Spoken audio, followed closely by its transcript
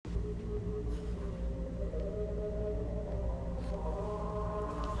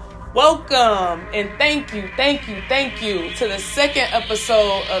Welcome and thank you to the second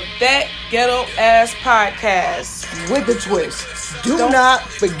episode of That Ghetto Ass Podcast. With the twist. Do not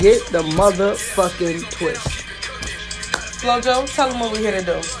forget the motherfucking twist. Flojo, tell them what we're here to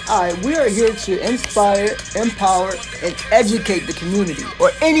do. Alright, we are here to inspire, empower, and educate the community.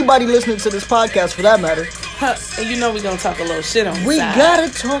 Or anybody listening to this podcast for that matter. And you know we're going to talk a little shit on the side. We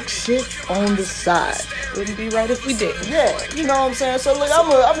gotta talk shit on the side. Wouldn't be right if we didn't. Yeah, you know what I'm saying? So look, I'm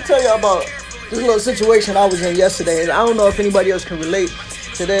gonna tell y'all about this little situation I was in yesterday. And I don't know if anybody else can relate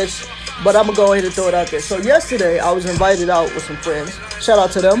to this, but I'm gonna go ahead and throw it out there. So yesterday I was invited out with some friends. Shout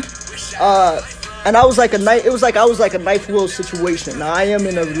out to them. And I was like I was like a knife will situation. Now I am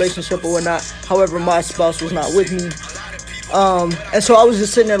in a relationship or whatnot. However, my spouse was not with me. And so I was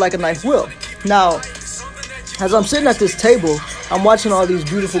just sitting there like a knife will. Now, as I'm sitting at this table, I'm watching all these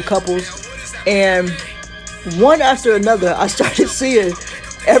beautiful couples, and one after another, I started seeing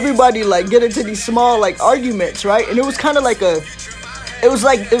everybody like get into these small like arguments, right? And it was kind of like it was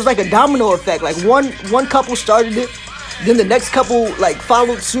like a domino effect. Like one couple started it, then the next couple like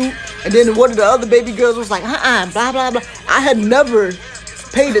followed suit, and then one of the other baby girls was like, blah blah blah. I had never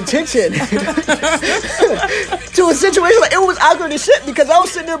paid attention to a situation like it was awkward as shit because I was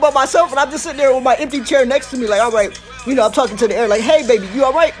sitting there by myself and I'm just sitting there with my empty chair next to me like, all right, you know, I'm talking to the air like, hey baby, you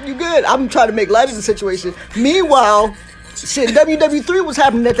all right? You good? I'm trying to make light of the situation. Meanwhile, shit, WW3 was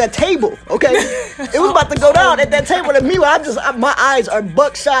happening at that table, okay? It was about to go down at that table, and meanwhile, my eyes are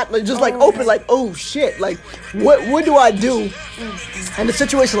buckshot, like just like open, like, oh shit, like what do I do in a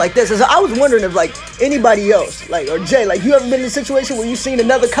situation like this? And so I was wondering if like anybody else, like, or Jay, like you ever been in a situation where you seen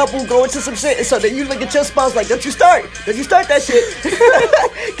another couple go into some shit, and so then you look at your spouse like, don't you start that shit?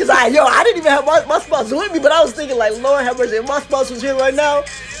 Because I didn't even have my spouse with me, but I was thinking like, Lord have mercy, if my spouse was here right now,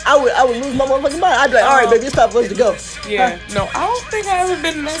 I would lose my motherfucking mind. I'd be like, all right, baby, it's time for us to go. Yeah, no, I don't think I ever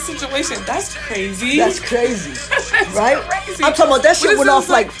been in that situation. That's crazy. That's crazy, That's right? crazy. I'm talking about that shit went off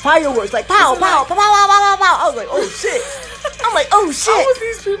like fireworks, like pow, pow, pow, pow, pow, pow, pow. I was like, oh shit. I'm like, oh shit. How was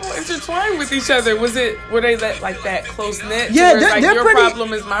these people intertwined with each other? Were they that close knit? Yeah, they're your pretty.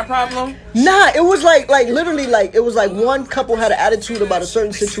 Problem is my problem. Nah, it was like literally like it was like one couple had an attitude about a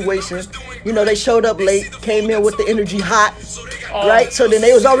certain situation. You know, they showed up late, came in with the energy hot, right? So then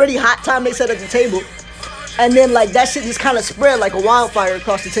they was already hot time they sat at the table, and then like that shit just kind of spread like a wildfire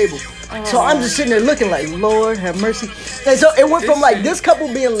across the table. So I'm just sitting there looking like, Lord have mercy. And so it went from like this couple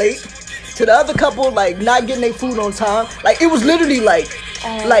being late to the other couple like not getting their food on time. Like it was literally like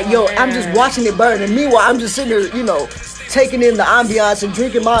yo, man. I'm just watching it burn, and meanwhile I'm just sitting there, you know, taking in the ambiance and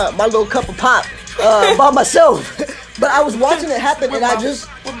drinking my little cup of pop by myself. But I was watching it happen, and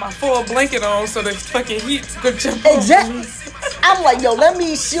with my full blanket on, so the fucking heat could jump exactly. I'm like, yo, let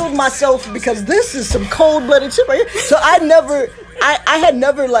me shield myself because this is some cold-blooded shit right here. So I had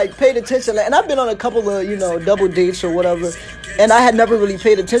never like paid attention, and I've been on a couple of, you know, double dates or whatever, and I had never really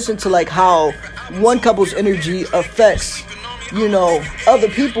paid attention to like how one couple's energy affects, you know, other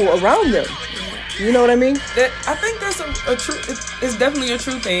people around them. You know what I mean? I think that's a true. It's definitely a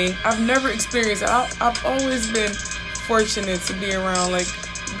true thing. I've never experienced it. I've always been fortunate to be around like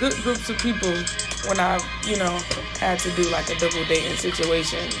good groups of people when I've, you know, had to do like a double dating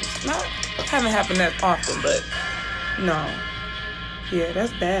situation. Haven't happened that often, but no. Yeah,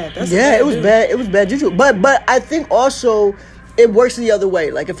 that's bad. It was bad. It was bad juju. But I think also it works the other way.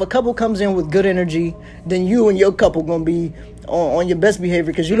 Like if a couple comes in with good energy, then you and your couple gonna be on your best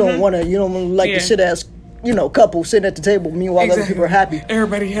behavior because you don't want to like the shit ass, you know, couple sitting at the table. Meanwhile, other people are happy.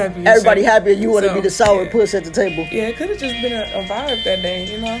 Everybody happy. And you want to be the sour puss at the table. Yeah, it could have just been a vibe that day,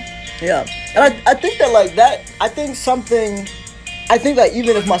 you know. Yeah, and I think that like that. I think like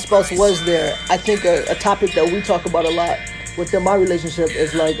even if my spouse was there, I think a topic that we talk about a lot within my relationship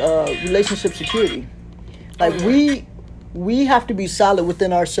is like relationship security. Like we have to be solid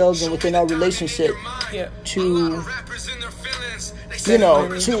within ourselves and within our relationship to, you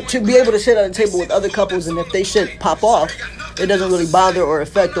know, to be able to sit at a table with other couples, and if they shit pop off, it doesn't really bother or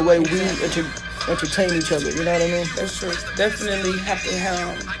affect the way we entertain each other. You know what I mean? That's true. Definitely have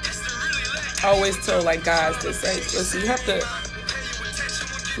to always tell like guys to say, listen, you have to.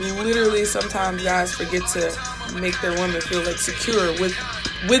 Literally, sometimes guys forget to make their women feel like secure with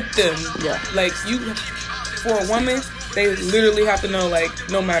them. Yeah. Like for a woman, they literally have to know like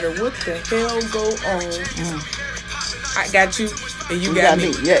no matter what the hell go on, I got you and you got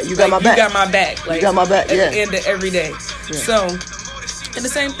me. Yeah, you got my back. You got my back. Like you got my back. At the end of every day. Yeah. So. And the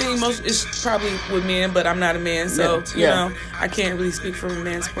same thing it's probably with men, but I'm not a man, so you know I can't really speak from a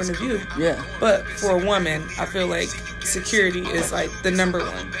man's point of view. Yeah. But for a woman, I feel like security is like the number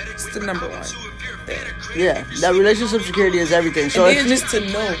one. It's the number one thing. Yeah, that relationship security is everything. So and then just to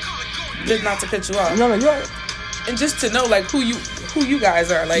know, just not to cut you off. No, you're right. And just to know like who you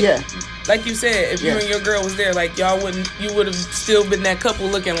guys are. Like like you said, if you and your girl was there, like you would have still been that couple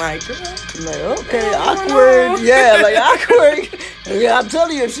looking like, girl, okay, awkward. Yeah, like awkward. Yeah, I'm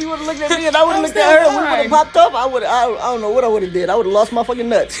telling you, if she would have looked at me and I would have looked at her and we would have popped up, I don't know what I would have did. I would have lost my fucking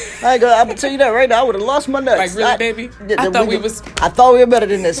nuts. I'm gonna tell you that right now. I would have lost my nuts. Like really, baby? I thought we were better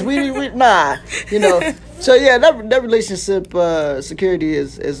than this. We nah, you know. So yeah, that relationship security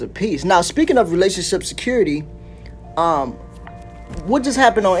is a piece. Now, speaking of relationship security, what just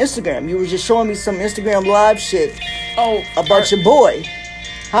happened on Instagram? You were just showing me some Instagram live shit. About your boy,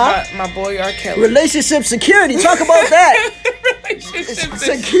 huh? My boy R.Kelly. Relationship security. Talk about that. Relationship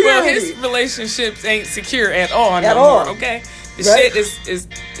security. Well, his relationships ain't secure at all no more. Okay, the shit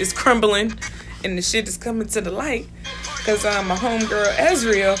is crumbling, and the shit is coming to the light because my homegirl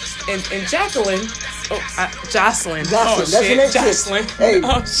Ezreal and Jacqueline. Jocelyn. Oh, shit. Jocelyn. Hey,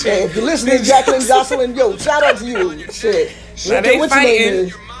 hey, if you're listening, Jacqueline, Jocelyn, yo, shout out to you. Shit. Now they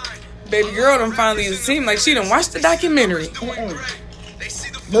fighting. Baby girl done finally, it seemed like she done watched the documentary.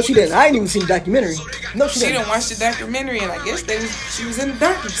 No, she didn't. I ain't even seen the documentary. No, she didn't. She done watched the documentary, and I guess she was in the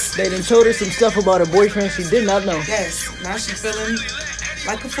darkness. They done told her some stuff about her boyfriend she did not know. Yes. Now she feeling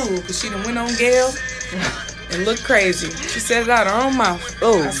like a fool because she done went on Gail and looked crazy. She said it out her own mouth.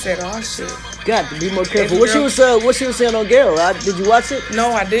 Oh. I said, oh, shit. Got to be more careful. What she was saying on Gail? Did you watch it? No,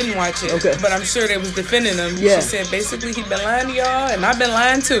 I didn't watch it. Okay. But I'm sure they was defending him. Yeah. She said basically he been lying to y'all and I've been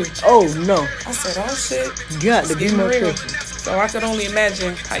lying too. Oh no. I said, oh shit. Got to be more careful. So I could only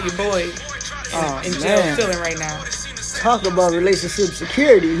imagine how your boy in jail feeling right now. Talk about relationship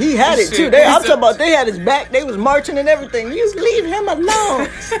security. He had it too. I'm talking about they had his back. They was marching and everything. You leave him alone.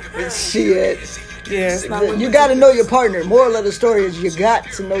 Shit. Yeah, it's not you got to know your partner. Moral of the story is you got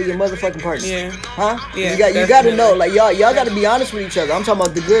to know your motherfucking partner. Yeah. Huh? Yeah. You got to know. Like y'all got to be honest with each other. I'm talking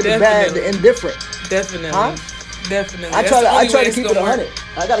about the good, the bad, the indifferent. Definitely. Huh? Definitely. I try to keep it 100.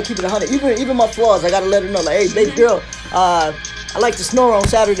 I got to keep it 100. Even my flaws, I got to let her know. Like, hey, baby girl, I like to snore on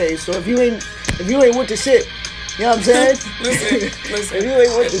Saturdays. So if you ain't with the shit, you know what I'm saying? Listen. If you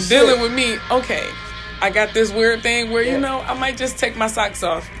ain't with the dealing with me, okay. I got this weird thing where I might just take my socks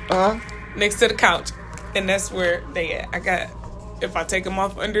off. Next to the couch, and that's where they at. If I take them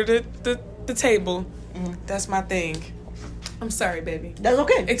off under the table, that's my thing. I'm sorry, baby. That's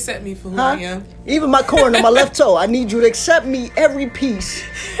okay. Accept me for who I am. Even my corn on my left toe, I need you to accept me every piece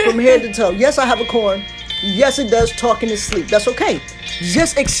from head to toe. Yes, I have a corn. Yes, it does talk in his sleep. That's okay.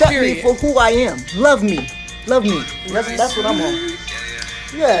 Just accept me for who I am. Love me. That's what I'm on.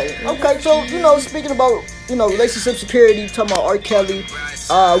 Yeah. Okay. So speaking about relationship security, talking about R.Kelly,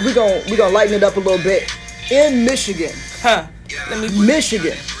 we gonna lighten it up a little bit. In Michigan,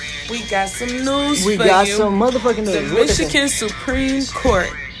 Michigan, we got some news. We got some motherfucking news. The Michigan Supreme Court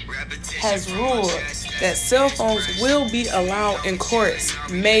has ruled that cell phones will be allowed in courts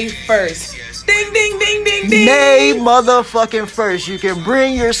May 1st. Ding, ding, ding, ding, ding. May motherfucking 1st. You can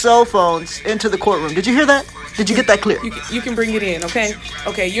bring your cell phones into the courtroom. Did you hear that? Did you get that clear? You can bring it in, okay?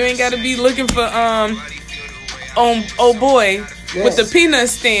 Okay, you ain't got to be looking for old boy with the peanut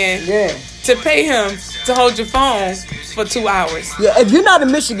stand to pay him to hold your phone for 2 hours. Yeah, if you're not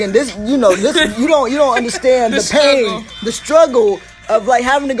in Michigan, this you don't understand the pain, the struggle of like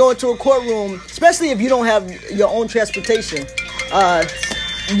having to go into a courtroom, especially if you don't have your own transportation.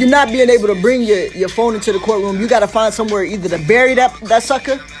 You're not being able to bring your phone into the courtroom. You got to find somewhere either to bury that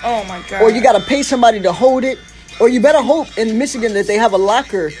sucker. Oh my God. Or you got to pay somebody to hold it. Or you better hope in Michigan that they have a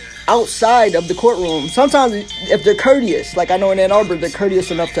locker outside of the courtroom. Sometimes if they're courteous, like I know in Ann Arbor, they're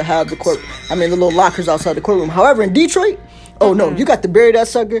courteous enough to have the little lockers outside the courtroom. However, in Detroit, you got to bury that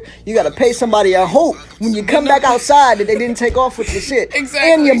sucker. You got to pay somebody. I hope when you come back outside that they didn't take off with your shit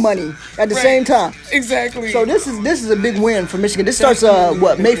and your money at the same time. Exactly. So this is a big win for Michigan. This starts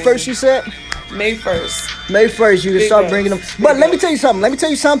May 1st, you said? May 1st. May 1st, you can start bringing them. But let me tell you something.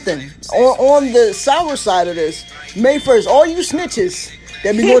 On the sour side of this, May 1st, all you snitches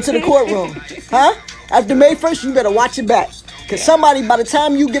that be going to the courtroom, after May 1st, you better watch it back. Because somebody, by the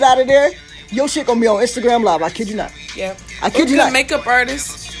time you get out of there, your shit gonna be on Instagram Live. I kid you not. Yeah. I kid you not. Makeup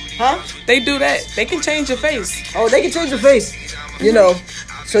artists. They do that. They can change your face. Oh, they can change your face.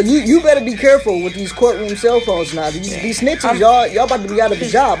 So you better be careful with these courtroom cell phones now. These snitches, y'all about to be out of the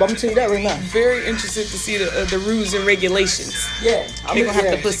job. I'm gonna tell you that right now. Very interested to see the rules and regulations. Yeah, they're gonna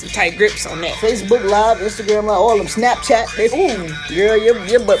have to put some tight grips on that. Facebook Live, Instagram Live, all of them. Snapchat. Girl,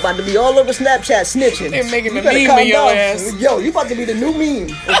 your butt about to be all over Snapchat snitching. They're making a meme of your ass. Yo, you about to be the new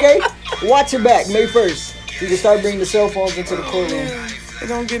meme. Okay, watch it back May 1st. We can start bringing the cell phones into the courtroom. It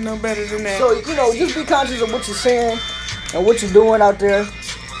don't get no better than that. So, just be conscious of what you're saying and what you're doing out there.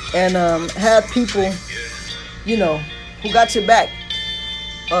 And have people, who got your back,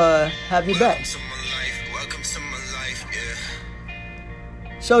 have your back.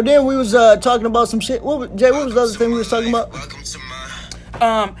 So then we was talking about some shit. Jay, what was the other thing we was talking about?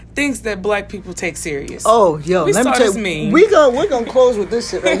 Things that black people take serious. Oh, yo, let me tell you. We're gonna close with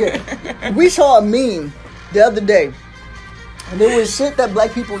this shit right here. We saw a meme the other day. And there was shit that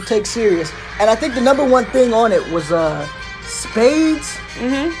black people take serious. And I think the number one thing on it was spades.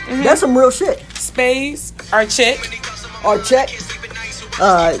 That's some real shit. Spades, our check.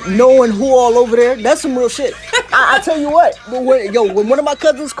 Knowing who all over there. That's some real shit. I tell you what. When one of my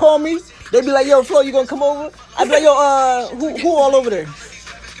cousins call me, they be like, yo, Flo, you gonna come over? I be like, yo, who all over there?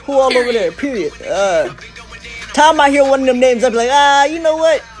 Who all over there? Period. Time I hear one of them names, I be like, you know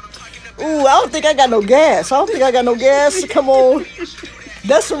what? Ooh, I don't think I got no gas. Come on.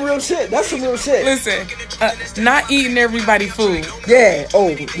 That's some real shit. Listen, not eating everybody food. Yeah. Oh,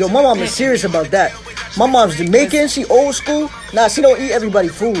 yo, my mom is serious about that. My mom's Jamaican. She old school. Nah, she don't eat everybody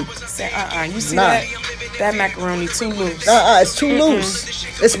food. Say, you see that? That macaroni too loose. It's too loose.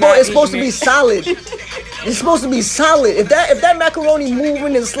 It's supposed to be solid. It's supposed to be solid. If that macaroni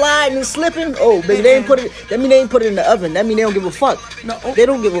moving and sliding and slipping, oh baby, they ain't put it. That mean they ain't put it in the oven. That mean they don't give a fuck. No, they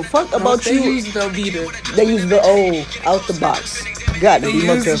don't give a fuck about you. They use Velveeta. They use out the box. Got to be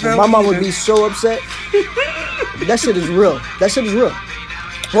more careful. My mom would be so upset. That shit is real.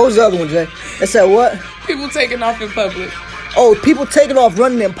 What was the other one, Jay? It said what? People taking off in public. Oh, people taking off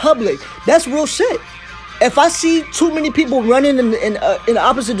running in public. That's real shit. If I see too many people running in the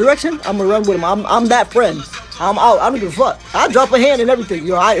opposite direction, I'm gonna run with them. I'm that friend. I'm out. I don't give a fuck. I drop a hand and everything.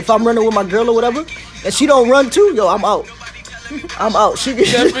 If I'm running with my girl or whatever, and she don't run too, I'm out. She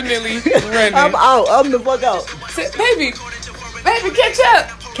definitely running. I'm out. I'm the fuck out. Baby, catch up.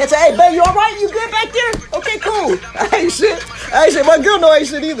 Hey, baby, you all right? You good back there? Okay, cool. I ain't shit. My girl know I ain't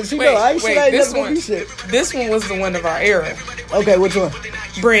shit either. She know I ain't shit. I ain't never gonna be shit. This one was the one of our era. Okay, which one?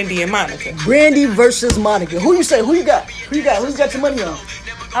 Brandy and Monica. Brandy versus Monica. Who you say? Who you got? Who you got your money on?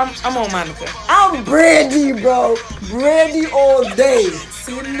 I'm on Monica. I'm Brandy, bro. Brandy all day.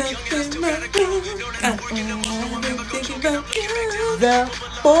 The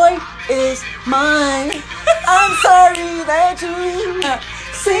boy is mine. I'm sorry that you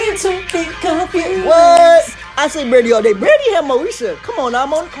seem to be confused. What? I say Brandy all day. Brandy had Moesha. Come on now,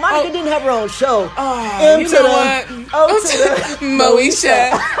 Monica didn't have her own show. You know what?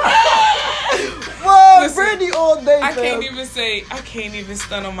 Moesha. Whoa, Brandy all day. I can't even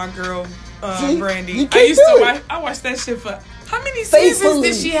stun on my girl, Brandy. I watched that shit for how many seasons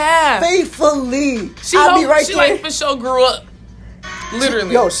did she have? Faithfully. She like for sure grew up.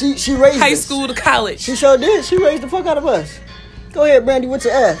 Literally. Yo, she raised high school to college. She sure did. She raised the fuck out of us. Go ahead, Brandy, with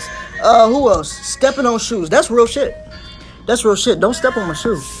your ass. Who else? Stepping on shoes. That's real shit. Don't step on my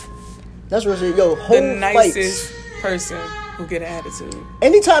shoes. That's real shit. Yo, whole the nicest person who get an attitude.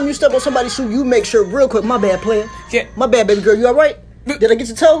 Anytime you step on somebody's shoe, you make sure real quick. My bad, player. Yeah. My bad, baby girl. You all right? Did I get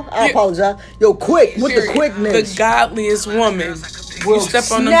your toe? I apologize. Yo, quick with the quickness. The godliest woman will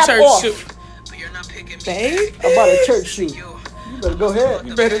step on them church shoes. Babe, about a church shoe. You better go ahead.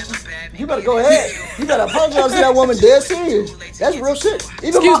 You better go ahead. You better apologize to that woman. Dead serious. That's real shit.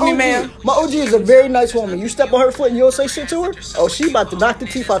 Excuse me, ma'am. My OG is a very nice woman. You step on her foot and you don't say shit to her? Oh, she about to knock the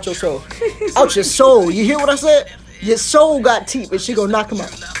teeth out your soul. Out your soul. You hear what I said? Your soul got teeth and she gonna knock them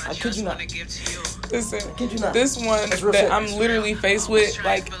out. I kid you not. Listen, this one that I'm literally faced with,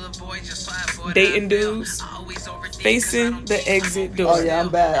 like, dating dudes, facing the exit door. Oh yeah, I'm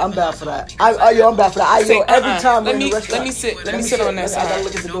bad for that. I'm bad for that. Every time let me sit on that side. I gotta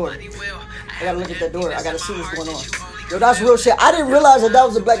look at the door. I gotta look at that door. I gotta see what's going on. Yo, that's real shit. I didn't realize that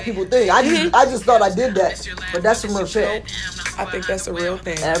was a black people thing. I just thought I did that, but that's some real shit. I think that's a real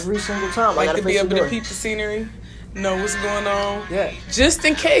thing. Every single time, like to be able to peep the scenery. Know what's going on. Yeah. Just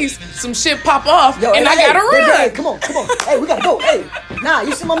in case some shit pop off and I gotta run. Hey, come on. Hey, we gotta go. Hey. Nah,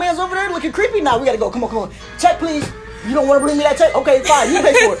 you see my man's over there looking creepy? Nah, we gotta go. Come on. Check, please. You don't want to bring me that check? Okay, fine. You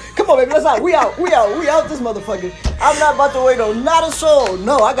pay for it. Come on, baby. Let's out. We out this motherfucker. I'm not about to wait on not a soul.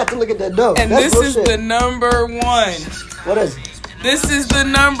 No, I got to look at that dough. And that's this is the number one. What is it? This is the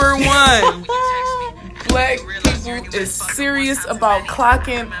number one. Black people is serious about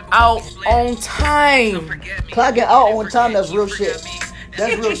clocking out on time. Clocking out on time, that's real shit.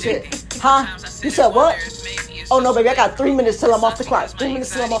 That's real shit. Huh? You said what? Oh no, baby, I got 3 minutes till I'm off the clock. 3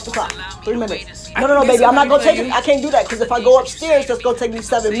 minutes till I'm off the clock. 3 minutes. No, baby, I'm not gonna take it. I can't do that because if I go upstairs, that's gonna take me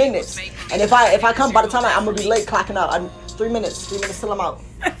 7 minutes. And if I come by the time I'm gonna be late clocking out. 3 minutes. 3 minutes till I'm out.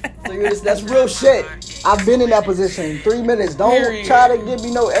 So that's real shit. I've been in that position. 3 minutes. Don't try to give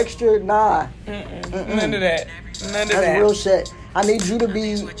me no extra. Nah. None of that. That's real shit. I need you to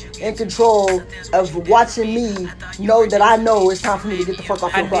be in control of watching me know that I know it's time for me to get the fuck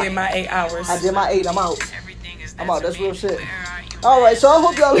off your clock. I did my 8 hours. I did my 8. I'm out. That's real shit. All right, so I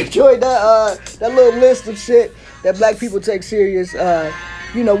hope y'all enjoyed that little list of shit that black people take serious. We're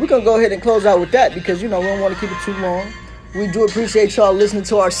going to go ahead and close out with that because, we don't want to keep it too long. We do appreciate y'all listening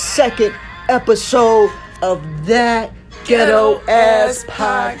to our second episode of That Ghetto Ass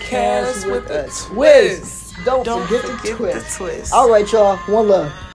Podcast with a Twist. Don't forget the twist. All right, y'all. One love.